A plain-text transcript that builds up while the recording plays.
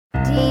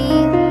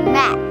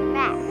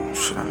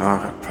know I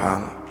got a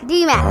problem.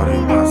 D-Mac.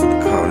 Codeine bottles at the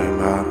codeine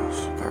bottles.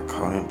 Got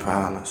codeine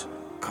problems.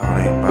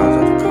 Codeine bottles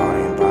at the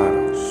codeine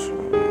bottles.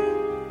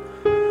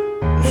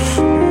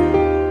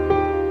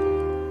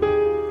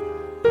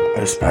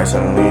 Hey, spice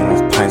on the lean,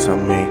 let's pints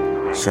on me.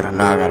 Shit, I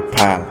know I got a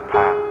problem.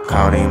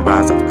 Codeine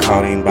bottles at the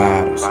codeine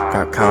bottles.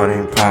 Got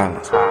codeine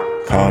problems.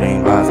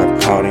 Codeine bottles at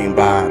the codeine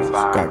bottles.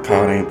 Got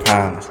codeine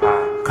problems.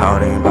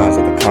 Codeine bottles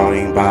at the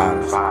codeine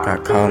bottles.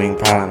 Got codeine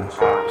problems.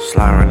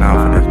 Slurring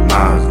off of this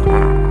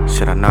Mazda.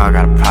 Shit, I know I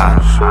got a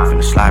problem.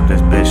 Finna slap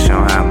this bitch, she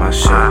don't have my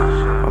shit.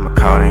 With my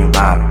codeine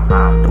bottle.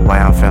 The way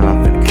I'm feeling,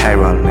 I'm finna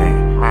K-roll a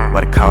nigga.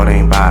 With a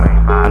codeine bottle.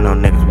 I know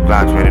niggas with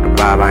Glocks ready to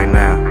ride right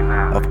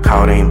now. Up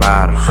codeine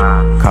bottles.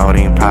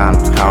 Codeine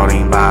problems,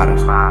 codeine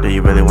bottles. Do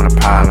you really want a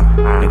problem?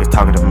 Niggas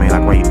talking to me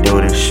like, why you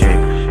do this shit?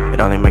 It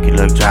only make you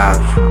look jolly.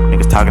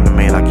 Niggas talking to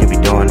me like you be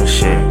doing this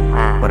shit.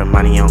 But the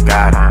money you don't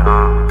got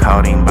it.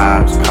 Codeine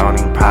bottles,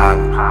 codeine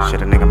problems.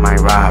 Shit, a nigga might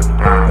rob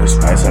me. There's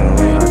spice on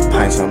the lean, there's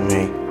pints on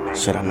me.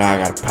 Shit, I know I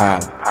got a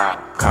problem.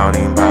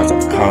 Codeine bottles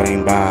at the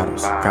codeine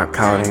bottles. Got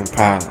codeine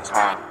problems.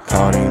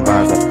 Codeine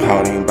bottles at the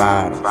codeine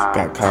bottles.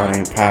 Got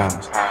codeine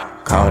problems.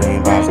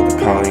 Codeine bottles at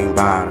the codeine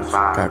bottles.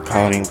 Got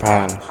codeine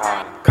problems.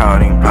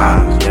 Codeine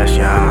problems. Yes,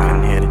 your honor,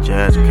 couldn't hear the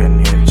judge,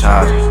 couldn't hear the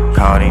charges.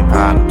 Codeine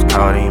problems,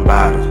 codeine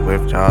bottles.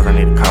 Withdrawals, I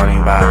need a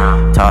codeine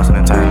bottle. Tossing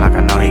and turning like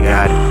I know he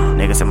got it.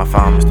 Niggas in my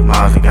phone, Mr.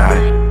 Mosley got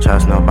it.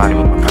 Trust nobody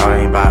with my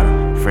codeine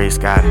bottle. Free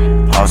Scotty,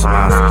 pulse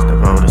monsters, the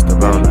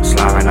roller,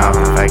 slurring off.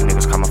 Fake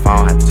niggas call my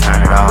phone, had to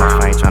turn it off.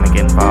 I ain't tryna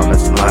get involved, let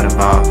some blood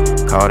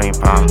involved. Codeine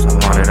problems, I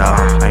want it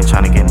all. I ain't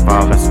tryna get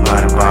involved, let some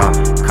blood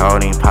involved.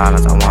 Codeine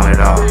problems, I want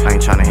it all. I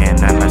ain't tryna hit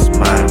nothing, let some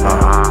blood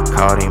involved.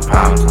 Codeine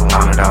problems, I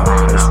want it all.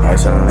 There's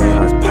spice on the lean,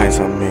 there's pints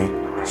on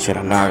me. Shit,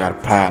 I know I got a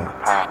problem.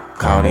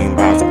 Codeine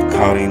bottles at the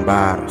codeine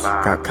bottles.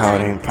 Got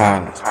codeine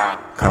problems.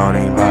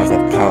 Codeine bottles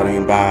at the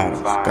codeine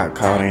bottles. Got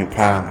codeine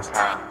problems.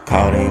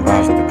 Codeine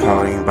bottles at the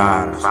codeine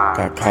bottles.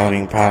 Got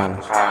codeine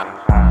problems.